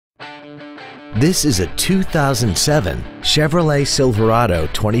This is a 2007 Chevrolet Silverado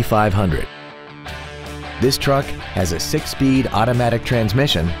 2500. This truck has a 6-speed automatic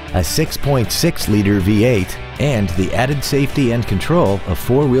transmission, a 6.6-liter V8, and the added safety and control of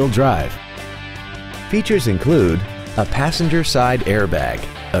 4-wheel drive. Features include a passenger side airbag,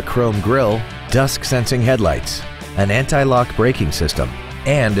 a chrome grille, dusk-sensing headlights, an anti-lock braking system,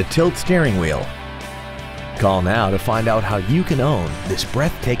 and a tilt steering wheel. Call now to find out how you can own this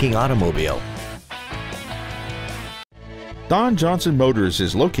breathtaking automobile. Don Johnson Motors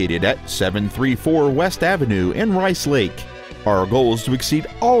is located at 734 West Avenue in Rice Lake. Our goal is to exceed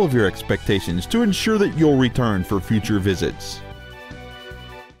all of your expectations to ensure that you'll return for future visits.